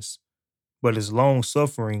slackness, but is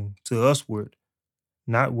long-suffering to usward,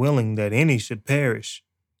 not willing that any should perish,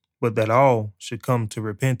 but that all should come to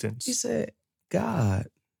repentance. He said, God,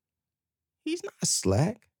 he's not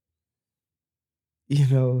slack. You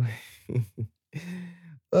know,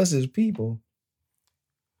 us as people,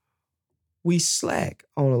 we slack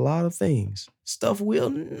on a lot of things. Stuff we'll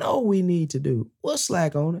know we need to do. We'll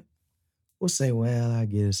slack on it. We'll say, well, I'll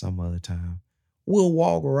get it some other time. We'll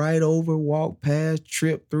walk past,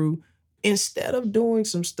 trip through. Instead of doing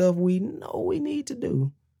some stuff we know we need to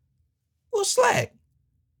do, we'll slack.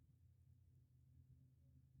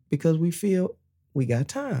 Because we feel we got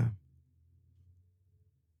time.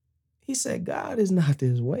 He said, God is not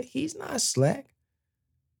this way. He's not slack.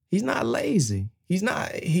 He's not lazy. He's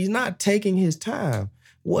not taking his time.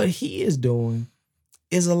 What he is doing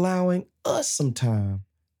is allowing us some time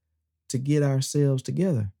to get ourselves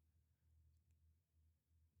together,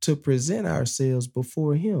 to present ourselves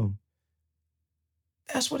before him.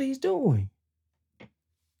 That's what he's doing.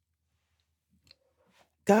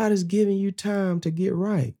 God is giving you time to get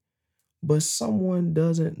right, but someone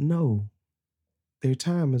doesn't know their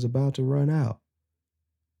time is about to run out.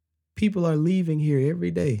 People are leaving here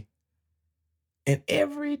every day. And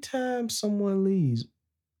every time someone leaves,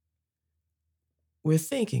 we're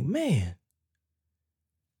thinking, man,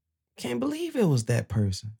 can't believe it was that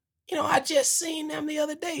person. You know, I just seen them the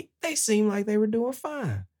other day. They seemed like they were doing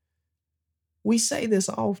fine. We say this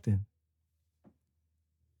often.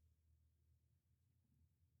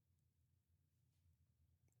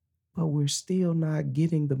 But we're still not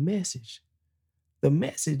getting the message. The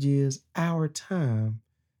message is our time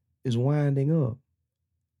is winding up.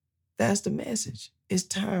 That's the message. It's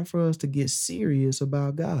time for us to get serious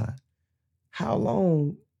about God. How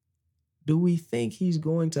long do we think he's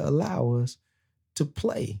going to allow us to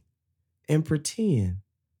play and pretend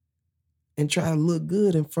and try to look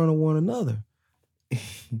good in front of one another?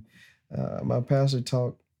 My pastor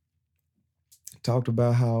talked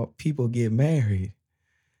about how people get married.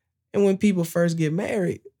 And when people first get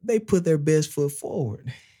married, they put their best foot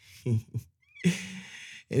forward.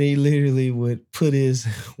 And he literally would put his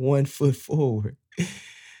one foot forward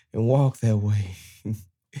and walk that way.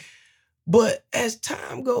 But as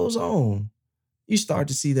time goes on, you start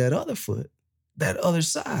to see that other foot, that other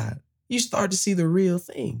side. You start to see the real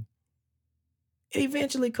thing. It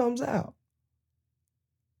eventually comes out.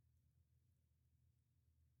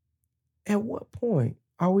 At what point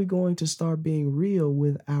are we going to start being real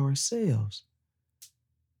with ourselves?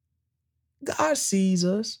 God sees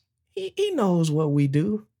us. He knows what we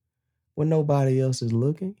do when nobody else is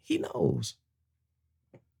looking. He knows.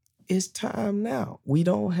 It's time now. We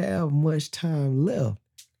don't have much time left.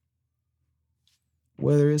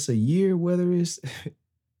 Whether it's a year, whether it's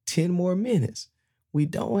 10 more minutes, we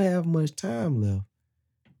don't have much time left.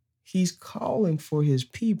 He's calling for his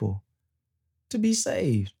people to be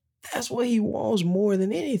saved. That's what he wants more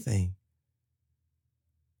than anything.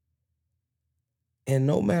 And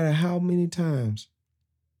no matter how many times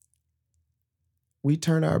we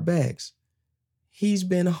turn our backs, he's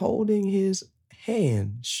been holding his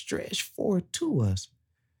hand stretched forth to us.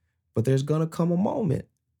 But there's going to come a moment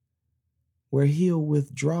where he'll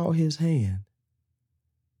withdraw his hand.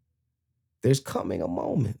 There's coming a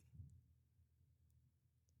moment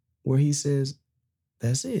where he says,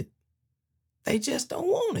 that's it. They just don't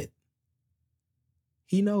want it.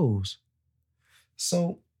 He knows.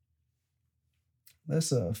 So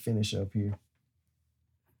let's finish up here.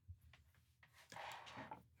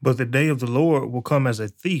 But the day of the Lord will come as a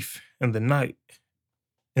thief in the night,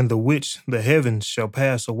 in the which the heavens shall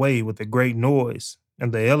pass away with a great noise,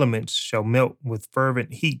 and the elements shall melt with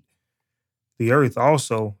fervent heat. The earth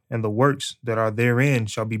also and the works that are therein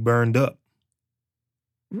shall be burned up.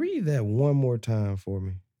 Read that one more time for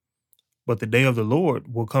me. But the day of the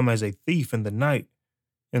Lord will come as a thief in the night,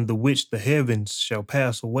 in the which the heavens shall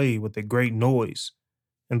pass away with a great noise,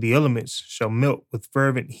 and the elements shall melt with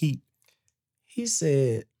fervent heat. He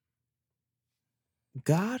said,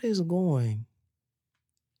 God is going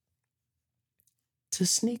to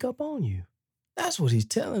sneak up on you. That's what he's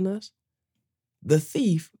telling us. The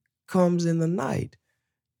thief comes in the night,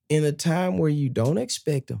 in a time where you don't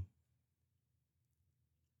expect him.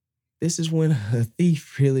 This is when a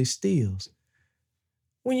thief really steals.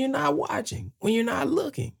 When you're not watching, when you're not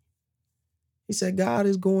looking. He said God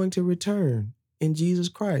is going to return in Jesus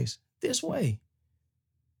Christ. this way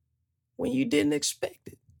when you didn't expect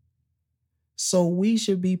it. So we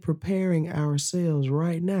should be preparing ourselves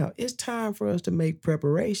right now. It's time for us to make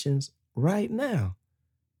preparations right now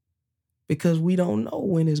because we don't know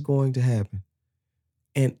when it's going to happen.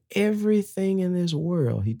 And everything in this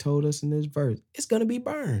world, he told us in this verse, it's going to be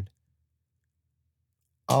burned.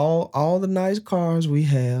 All the nice cars we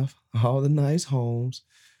have, all the nice homes,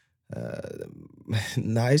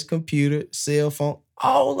 nice computer, cell phone,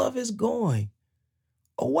 all of it's going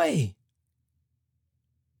away.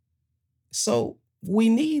 So we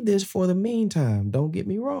need this for the meantime. Don't get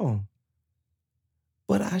me wrong.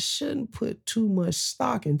 But I shouldn't put too much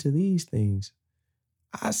stock into these things.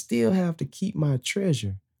 I still have to keep my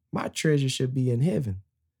treasure. My treasure should be in heaven.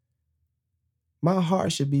 My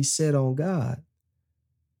heart should be set on God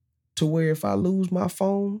to where if I lose my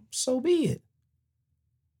phone, so be it.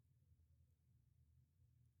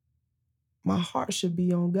 My heart should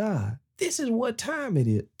be on God. This is what time it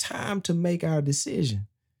is. Time to make our decision.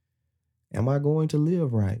 Am I going to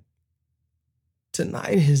live right?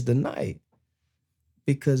 Tonight is the night.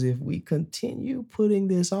 Because if we continue putting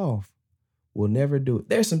this off, we'll never do it.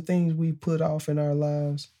 There's some things we put off in our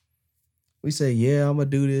lives. We say, yeah, I'm going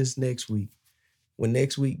to do this next week. When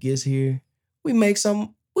next week gets here, we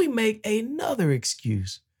make another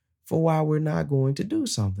excuse for why we're not going to do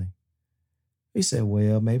something. We say,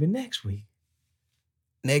 well, maybe next week.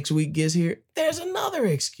 Next week gets here, there's another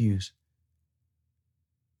excuse.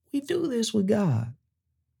 We do this with God.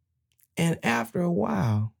 And after a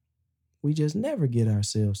while, we just never get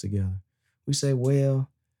ourselves together. We say,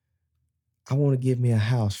 well, I want to get me a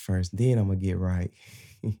house first, then I'm going to get right.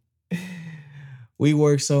 We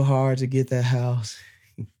work so hard to get that house.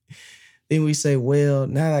 Then we say, well,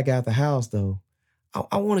 now that I got the house, though,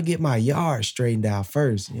 I want to get my yard straightened out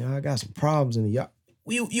first. You know, I got some problems in the yard.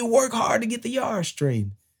 You work hard to get the yard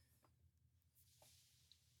straightened.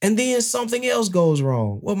 And then something else goes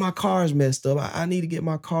wrong. Well, my car's messed up. I need to get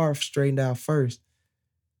my car straightened out first.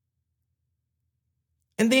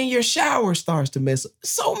 And then your shower starts to mess up.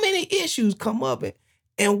 So many issues come up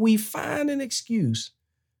and we find an excuse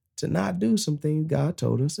to not do some things God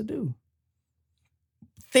told us to do.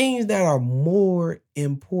 Things that are more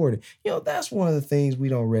important. You know, that's one of the things we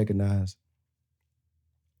don't recognize.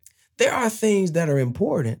 There are things that are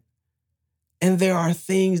important and there are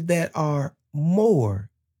things that are more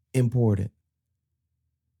important.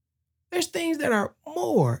 There's things that are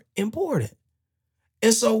more important.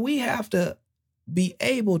 And so we have to be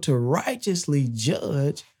able to righteously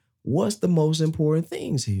judge what's the most important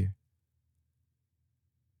things here.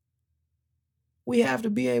 We have to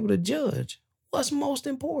be able to judge what's most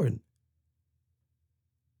important.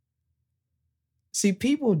 See,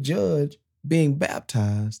 people judge being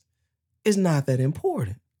baptized is not that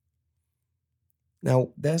important. Now,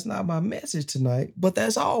 that's not my message tonight, but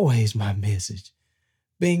that's always my message.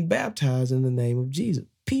 Being baptized in the name of Jesus.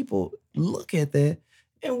 People look at that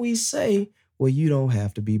and we say, well, you don't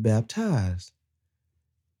have to be baptized.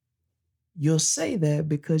 You'll say that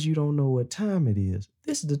because you don't know what time it is.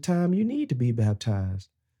 This is the time you need to be baptized.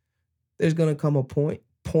 There's going to come a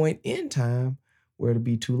point in time where it'll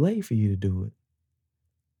be too late for you to do it.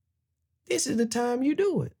 This is the time you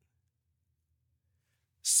do it.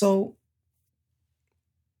 So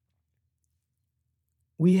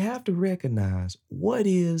we have to recognize what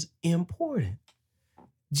is important.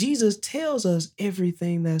 Jesus tells us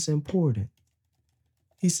everything that's important.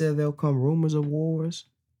 He said there'll come rumors of wars,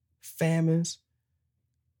 famines.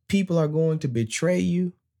 People are going to betray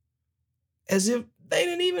you as if they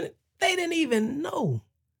didn't even know.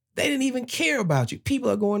 They didn't even care about you.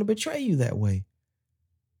 People are going to betray you that way.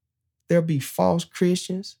 There'll be false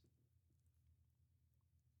Christians.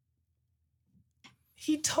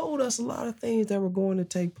 He told us a lot of things that were going to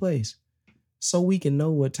take place so we can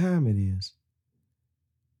know what time it is.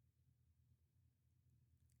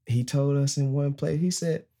 He told us in one place, he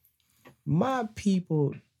said, my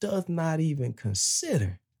people doth not even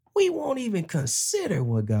consider. We won't even consider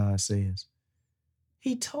what God says.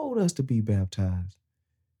 He told us to be baptized.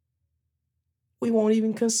 We won't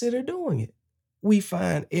even consider doing it. We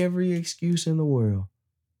find every excuse in the world.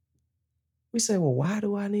 We say, well, why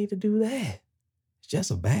do I need to do that? It's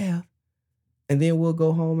just a bath. And then we'll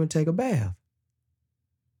go home and take a bath.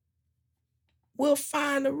 We'll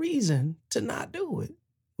find a reason to not do it,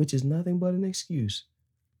 which is nothing but an excuse.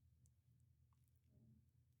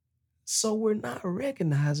 So we're not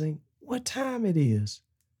recognizing what time it is.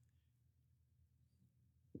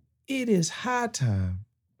 It is high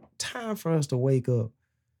time for us to wake up.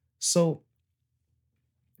 So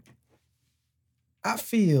I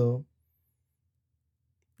feel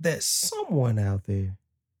that someone out there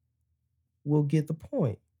will get the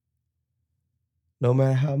point. No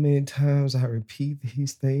matter how many times I repeat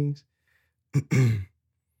these things,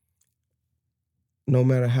 no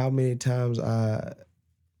matter how many times I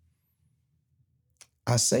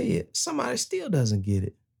say it, somebody still doesn't get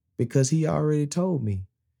it because he already told me.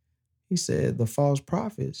 He said the false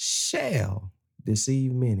prophets shall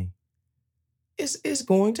deceive many. It's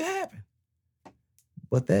going to happen.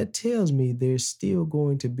 But that tells me there's still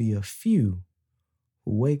going to be a few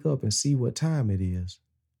who wake up and see what time it is.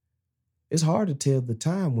 It's hard to tell the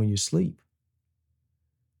time when you sleep.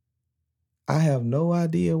 I have no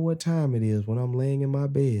idea what time it is when I'm laying in my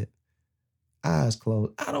bed, eyes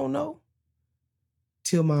closed. I don't know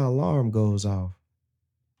till my alarm goes off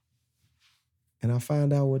and I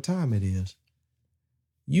find out what time it is.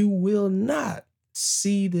 You will not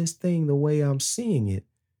see this thing the way I'm seeing it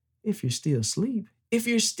if you're still asleep. If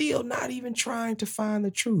you're still not even trying to find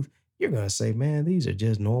the truth, you're going to say, man, these are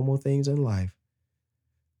just normal things in life.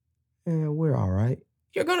 And we're all right.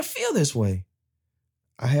 You're going to feel this way.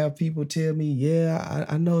 I have people tell me, yeah,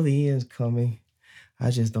 I know the end's coming.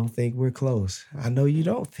 I just don't think we're close. I know you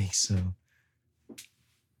don't think so.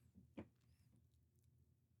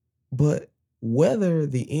 But whether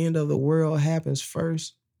the end of the world happens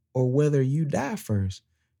first or whether you die first,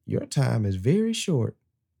 your time is very short.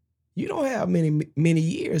 You don't have many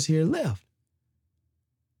years here left.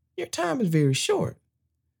 Your time is very short.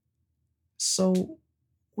 So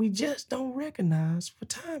we just don't recognize what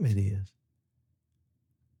time it is.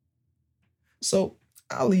 So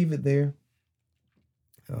I'll leave it there.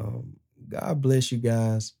 God bless you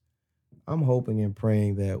guys. I'm hoping and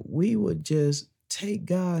praying that we would just take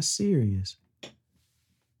God serious.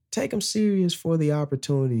 Take him serious for the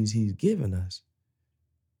opportunities he's given us.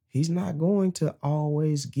 He's not going to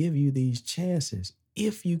always give you these chances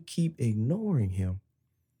if you keep ignoring him.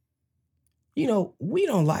 You know, we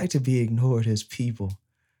don't like to be ignored as people.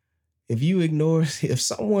 If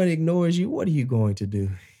someone ignores you, what are you going to do?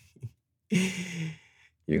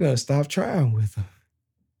 You're going to stop trying with them.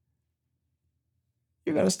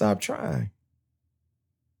 You're going to stop trying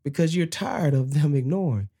because you're tired of them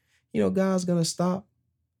ignoring. You know, God's going to stop.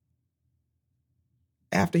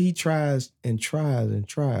 After he tries and tries and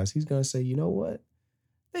tries, he's going to say, you know what?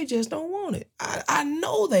 They just don't want it. I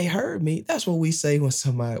know they heard me. That's what we say when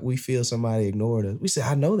we feel somebody ignored us. We say,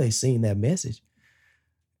 I know they seen that message.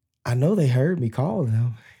 I know they heard me call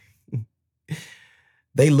them.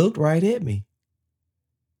 They looked right at me.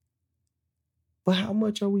 But how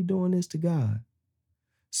much are we doing this to God?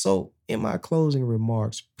 So in my closing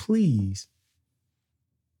remarks, please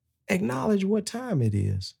acknowledge what time it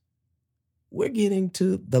is. We're getting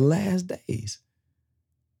to the last days.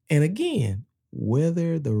 And again,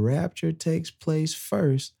 whether the rapture takes place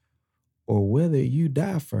first or whether you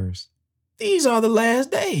die first, these are the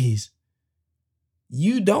last days.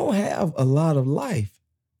 You don't have a lot of life.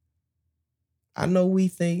 I know we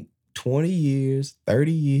think 20 years,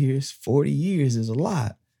 30 years, 40 years is a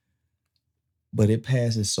lot, but it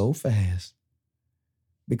passes so fast.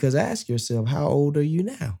 Because ask yourself, how old are you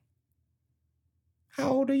now?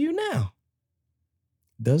 How old are you now?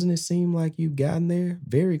 Doesn't it seem like you've gotten there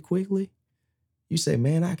very quickly? You say,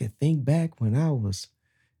 man, I can think back when I was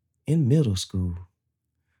in middle school.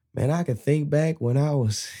 Man, I can think back when I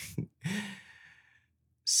was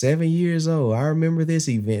 7 years old. I remember this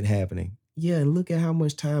event happening. Yeah, and look at how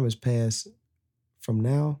much time has passed from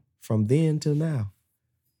then till now.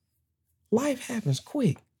 Life happens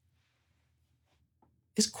quick.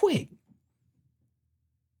 It's quick.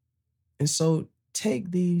 And so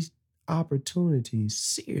take these opportunities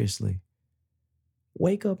seriously.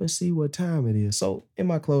 Wake up and see what time it is. So in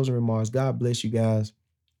my closing remarks, God bless you guys.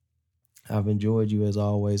 I've enjoyed you as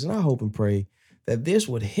always. And I hope and pray that this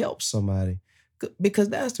would help somebody because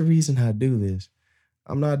that's the reason I do this.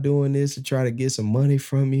 I'm not doing this to try to get some money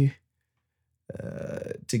from you,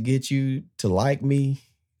 to get you to like me,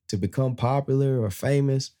 to become popular or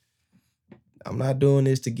famous. I'm not doing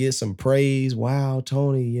this to get some praise. Wow,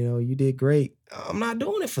 Tony, you did great. I'm not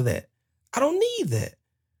doing it for that. I don't need that.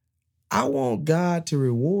 I want God to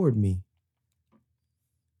reward me.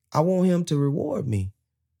 I want him to reward me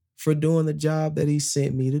for doing the job that he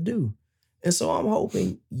sent me to do. And so I'm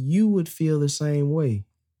hoping you would feel the same way.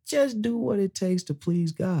 Just do what it takes to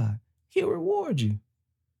please God. He'll reward you.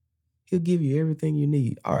 He'll give you everything you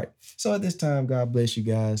need. All right. So at this time, God bless you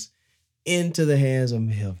guys. Into the hands of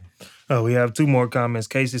heaven. We have two more comments.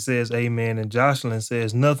 Casey says, amen. And Jocelyn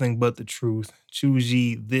says, nothing but the truth. Choose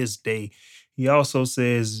ye this day. He also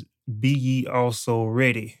says, be ye also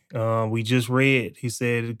ready. We just read, he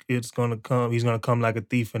said it's going to come. He's going to come like a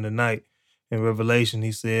thief in the night. In Revelation,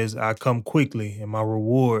 he says, I come quickly, and my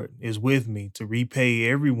reward is with me to repay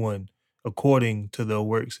everyone according to their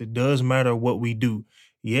works. It does matter what we do.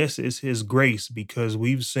 Yes, it's his grace because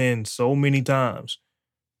we've sinned so many times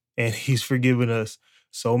and he's forgiven us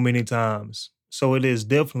so many times. So it is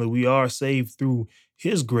definitely, we are saved through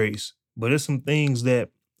his grace, but there's some things that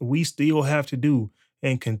we still have to do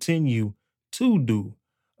and continue to do.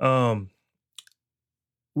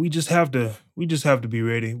 We just have to be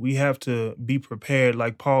ready. We have to be prepared.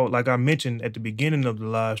 Like I mentioned at the beginning of the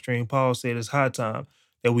live stream, Paul said it's high time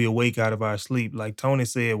that we awake out of our sleep. Like Tony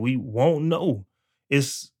said, we won't know.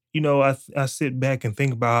 It's, I sit back and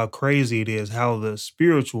think about how crazy it is, how the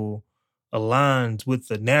spiritual aligns with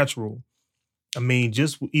the natural. I mean,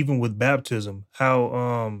 just even with baptism,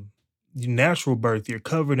 how natural birth, you're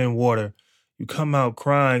covered in water, you come out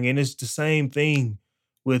crying, and it's the same thing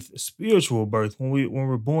with spiritual birth. When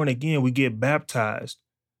we're born again, we get baptized.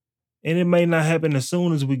 And it may not happen as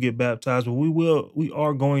soon as we get baptized, but we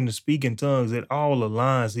are going to speak in tongues. It all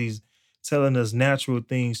aligns. He's telling us natural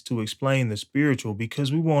things to explain the spiritual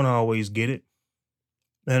because we won't always get it.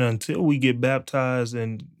 And until we get baptized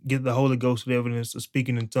and get the Holy Ghost with evidence of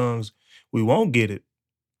speaking in tongues, we won't get it.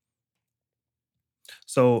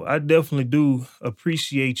 So I definitely do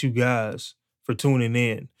appreciate you guys for tuning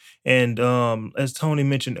in. And as Tony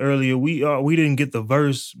mentioned earlier, we didn't get the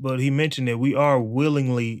verse, but he mentioned that we are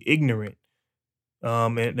willingly ignorant.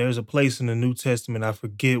 And there's a place in the New Testament, I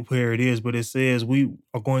forget where it is, but it says we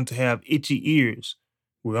are going to have itchy ears.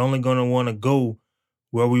 We're only going to want to go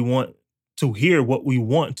where we want to hear what we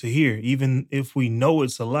want to hear, even if we know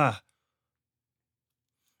it's a lie.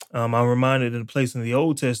 I'm reminded of a place in the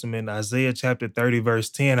Old Testament, Isaiah chapter 30, verse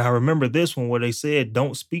 10. I remember this one where they said,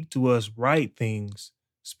 don't speak to us right things.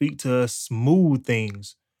 Speak to us smooth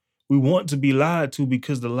things. We want to be lied to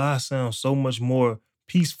because the lie sounds so much more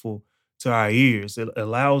peaceful to our ears. It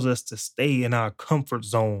allows us to stay in our comfort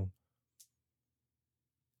zone.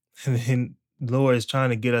 And then the Lord is trying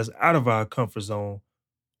to get us out of our comfort zone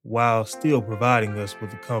while still providing us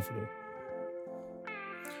with the comforter.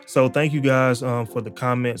 So thank you guys for the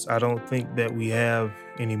comments. I don't think that we have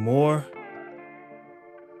any more.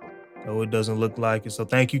 No, it doesn't look like it. So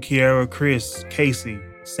thank you, Kiara, Chris, Casey,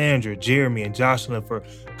 Sandra, Jeremy, and Jocelyn for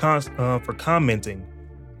commenting.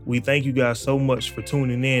 We thank you guys so much for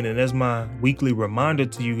tuning in. And as my weekly reminder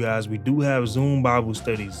to you guys, we do have Zoom Bible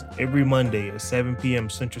studies every Monday at 7 p.m.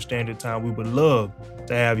 Central Standard Time. We would love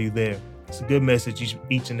to have you there. It's a good message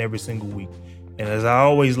each and every single week. And as I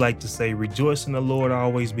always like to say, rejoice in the Lord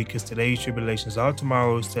always, because today's tribulations are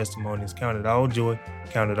tomorrow's testimonies. Count it all joy.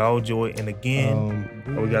 Count it all joy. And again,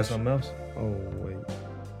 we got something else? Oh, wait.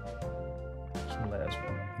 Some last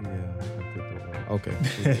one. Yeah. Okay.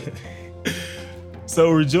 So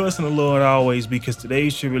rejoice in the Lord always, because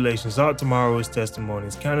today's tribulations are tomorrow's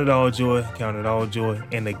testimonies. Count it all joy. Count it all joy.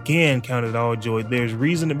 And again, count it all joy. There's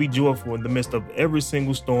reason to be joyful in the midst of every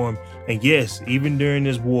single storm. And yes, even during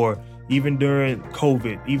this war, even during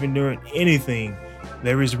COVID, even during anything,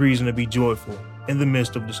 there is reason to be joyful in the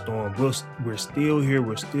midst of the storm. We're still here.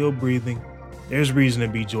 We're still breathing. There's reason to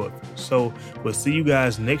be joyful. So we'll see you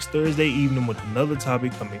guys next Thursday evening with another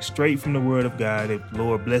topic coming straight from the Word of God. If the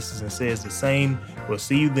Lord blesses and says the same, we'll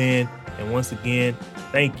see you then. And once again,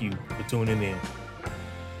 thank you for tuning in.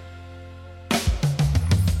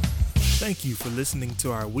 Thank you for listening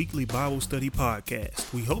to our weekly Bible study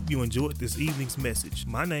podcast. We hope you enjoyed this evening's message.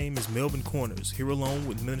 My name is Melvin Corners, here along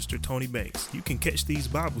with Minister Tony Banks. You can catch these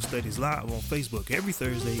Bible studies live on Facebook every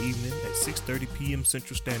Thursday evening at 6:30 p.m.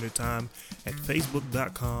 Central Standard Time at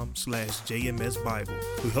facebook.com/JMS Bible.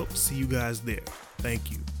 We hope to see you guys there.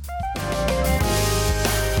 Thank you.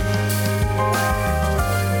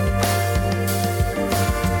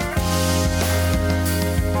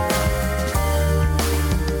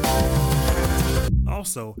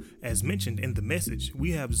 Also, as mentioned in the message,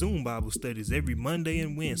 we have Zoom Bible studies every Monday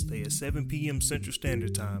and Wednesday at 7 p.m. Central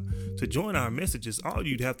Standard Time. To join our messages, all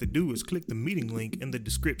you'd have to do is click the meeting link in the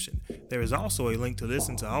description. There is also a link to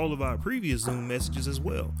listen to all of our previous Zoom messages as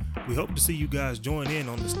well. We hope to see you guys join in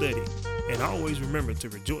on the study. And always remember to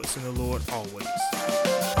rejoice in the Lord always.